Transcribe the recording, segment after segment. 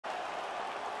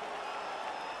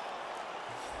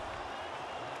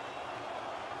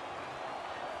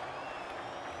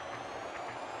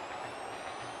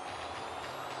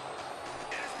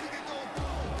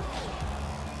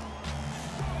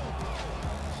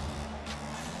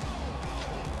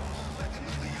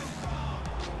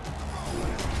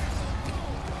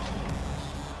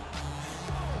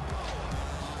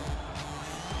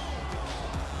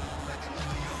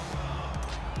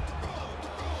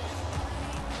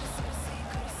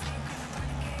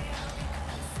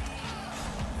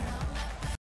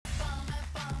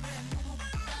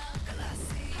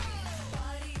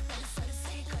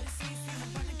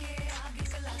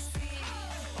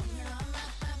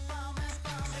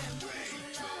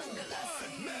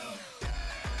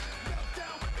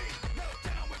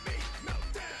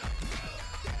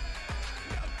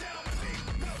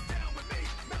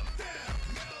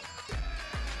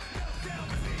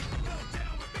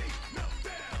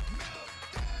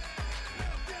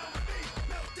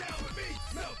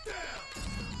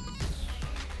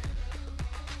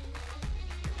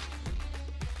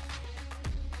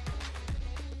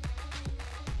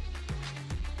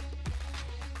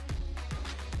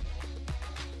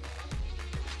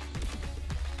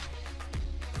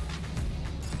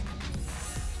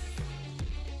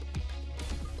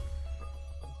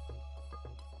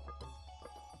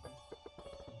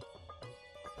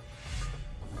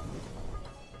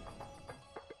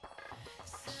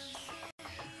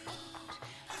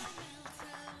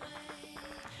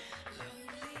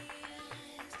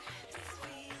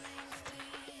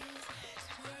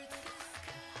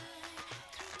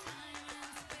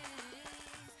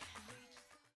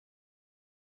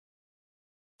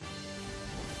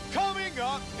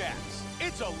Up next,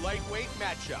 it's a lightweight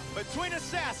matchup between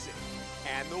Assassin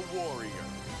and the Warrior.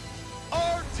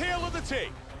 Our tale of the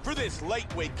tape for this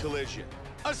lightweight collision.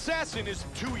 Assassin is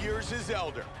 2 years his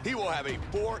elder. He will have a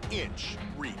 4-inch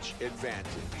reach advantage.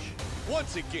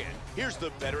 Once again, here's the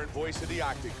veteran voice of the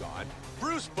Octagon,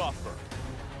 Bruce Buffer.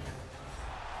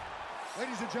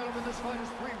 Ladies and gentlemen, this fight is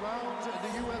 3 rounds in the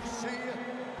UFC.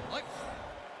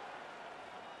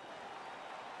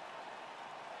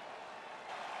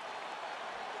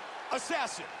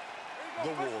 Assassin, the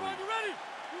Warrior. You ready?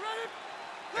 You ready?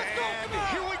 Let's and go!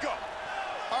 Here we go.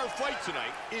 Our fight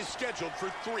tonight is scheduled for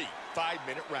 3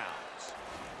 5-minute rounds.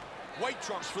 White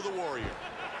trunks for the Warrior,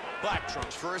 black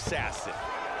trunks for Assassin.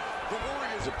 The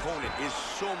Warrior's opponent is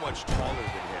so much taller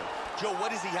than him. Joe,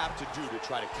 what does he have to do to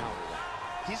try to counter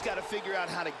that? He's got to figure out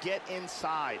how to get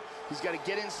inside. He's got to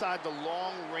get inside the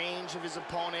long range of his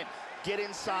opponent, get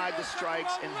inside the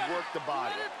strikes, and work the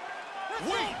body.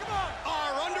 We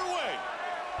are underway.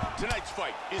 Tonight's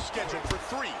fight is scheduled for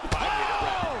 3 5-minute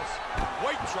rounds.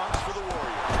 White trunks for the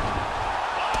Warrior.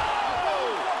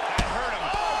 Oh, that hurt him.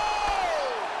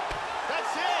 Oh,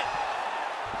 that's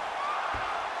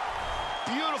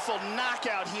it. Beautiful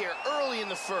knockout here early in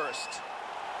the first.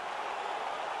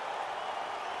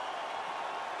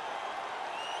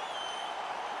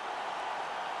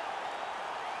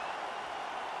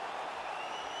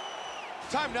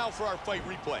 Time now for our fight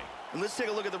replay. And let's take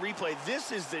a look at the replay.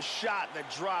 This is the shot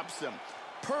that drops him.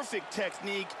 Perfect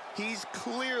technique. He's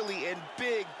clearly in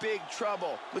big, big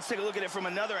trouble. Let's take a look at it from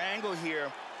another angle here.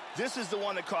 This is the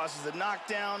one that causes the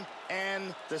knockdown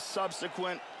and the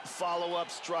subsequent follow-up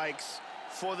strikes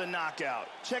for the knockout.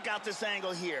 Check out this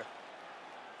angle here.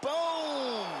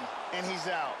 Boom! And he's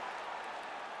out.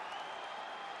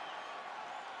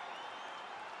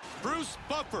 Bruce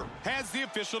Buffer has the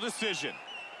official decision.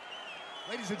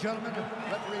 Ladies and gentlemen,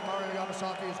 referee Mario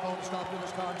Yamasaki has called a stop to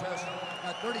this contest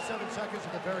at 37 seconds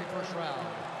of the very first round,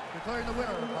 declaring the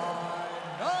winner by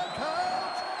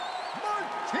knockout,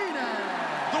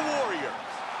 Martinez. The Warrior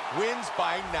wins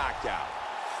by knockout.